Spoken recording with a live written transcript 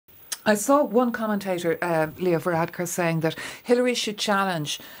I saw one commentator, Leo Varadkar, saying that Hillary should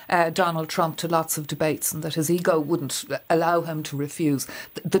challenge Donald Trump to lots of debates and that his ego wouldn't allow him to refuse.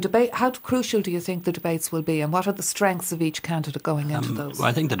 The debate, how crucial do you think the debates will be, and what are the strengths of each candidate going into those? Well,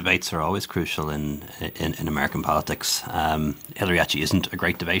 I think the debates are always crucial in American politics. Hillary actually isn't a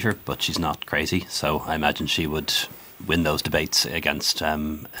great debater, but she's not crazy, so I imagine she would win those debates against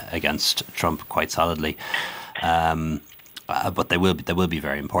Trump quite solidly. But they will be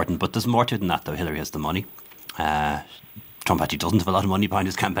very important. But there's more to it than that, though. Hillary has the money. Trump actually doesn't have a lot of money behind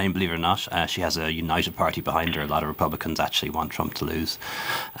his campaign, believe it or not. She has a united party behind her. A lot of Republicans actually want Trump to lose.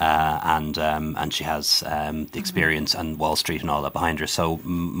 And she has the experience and Wall Street and all that behind her. So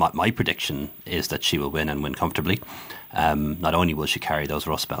my prediction is that she will win and win comfortably. Not only will she carry those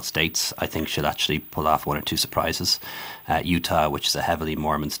Rust Belt states, I think she'll actually pull off one or two surprises. Utah, which is a heavily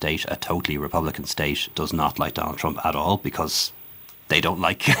Mormon state, a totally Republican state, does not like Donald Trump at all because they don't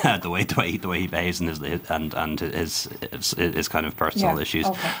like the way he behaves and his kind of personal issues.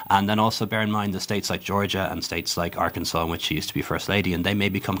 Okay. And then also bear in mind the states like Georgia and states like Arkansas, in which she used to be First Lady, and they may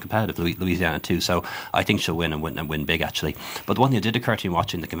become competitive. Louisiana too. So I think she'll win and win big actually. But one thing that did occur to me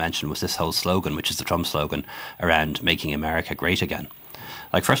watching the convention was this whole slogan, which is the Trump slogan, around making America great again.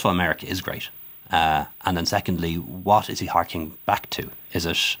 Like, first of all, America is great. And then secondly, what is he harking back to? Is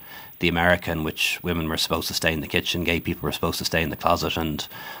it the America in which women were supposed to stay in the kitchen, gay people were supposed to stay in the closet, and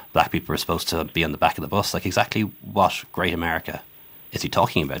black people were supposed to be on the back of the bus? Like, exactly what great America is he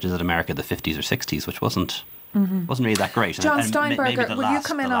talking about? Is it America of the 50s or 60s, which wasn't really that great? John Steinberger, will you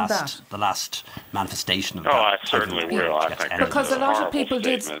come in on that? The last manifestation of that. I certainly will. I think because a lot of people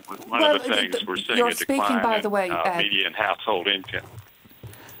did. One of the things we're seeing you're speaking, by the way, median household income.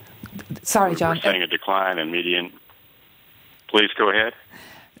 Sorry, John. We're seeing a decline in median. Please go ahead.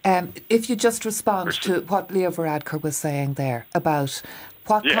 If you just respond to what Leo Varadkar was saying there about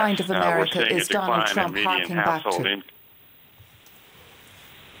what kind of America is Donald Trump harking back to.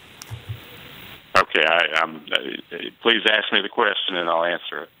 Okay, please ask me the question and I'll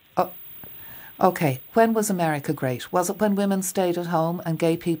answer it. Okay, when was America great? Was it when women stayed at home and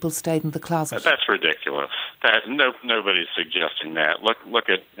gay people stayed in the closet? That's ridiculous. Nobody's suggesting that. Look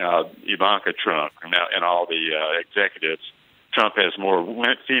at Ivanka Trump and all the executives. Trump has more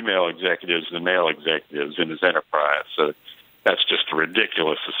female executives than male executives in his enterprise. So that's just a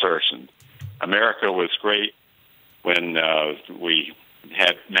ridiculous assertion. America was great when we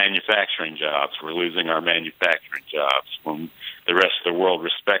had manufacturing jobs. We're losing our manufacturing jobs. When the rest of the world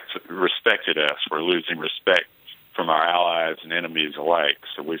respected us, we're losing respect from our allies and enemies alike.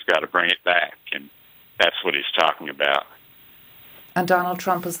 So we've got to bring it back, and that's what he's talking about. And Donald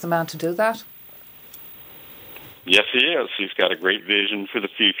Trump is the man to do that? Yes, he is. He's got a great vision for the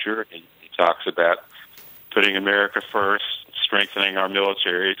future. He talks about putting America first, strengthening our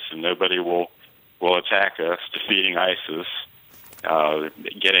military so nobody will attack us, defeating ISIS,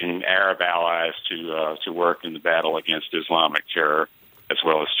 getting Arab allies to work in the battle against Islamic terror, as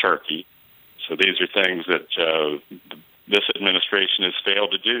well as Turkey. So these are things that this administration has failed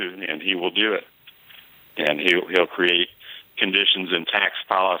to do, and he will do it. And he'll create conditions in tax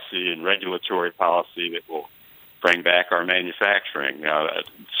policy and regulatory policy that will bring back our manufacturing.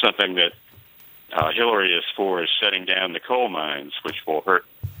 Something that Hillary is for is shutting down the coal mines, which will hurt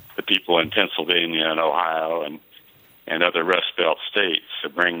the people in Pennsylvania and Ohio and other Rust Belt states. So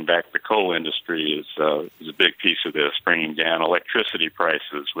bringing back the coal industry is a big piece of this, bringing down electricity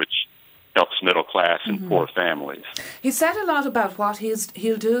prices, which helps middle class and poor families. He said a lot about what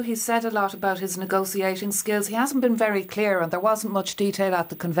he'll do. He said a lot about his negotiating skills. He hasn't been very clear, and there wasn't much detail at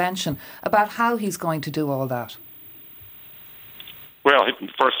the convention about how he's going to do all that. Well,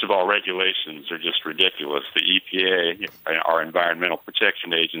 first of all, regulations are just ridiculous. The EPA, our Environmental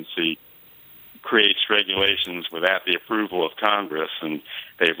Protection Agency, creates regulations without the approval of Congress, and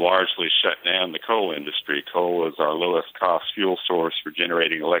they've largely shut down the coal industry. Coal is our lowest cost fuel source for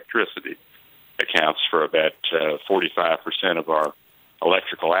generating electricity. It accounts for about 45% of our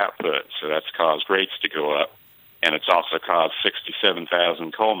electrical output, so that's caused rates to go up, and it's also caused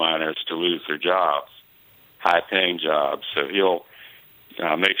 67,000 coal miners to lose their jobs, high-paying jobs. So he'll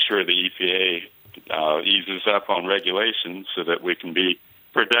make sure the EPA eases up on regulations so that we can be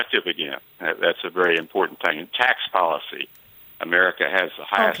productive again. That's a very important thing. In tax policy, America has the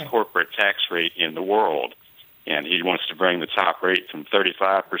highest corporate tax rate in the world, and he wants to bring the top rate from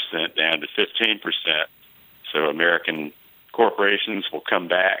 35% down to 15%. So American corporations will come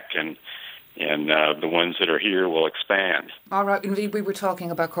back, and the ones that are here will expand. All right. Indeed, we were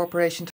talking about corporation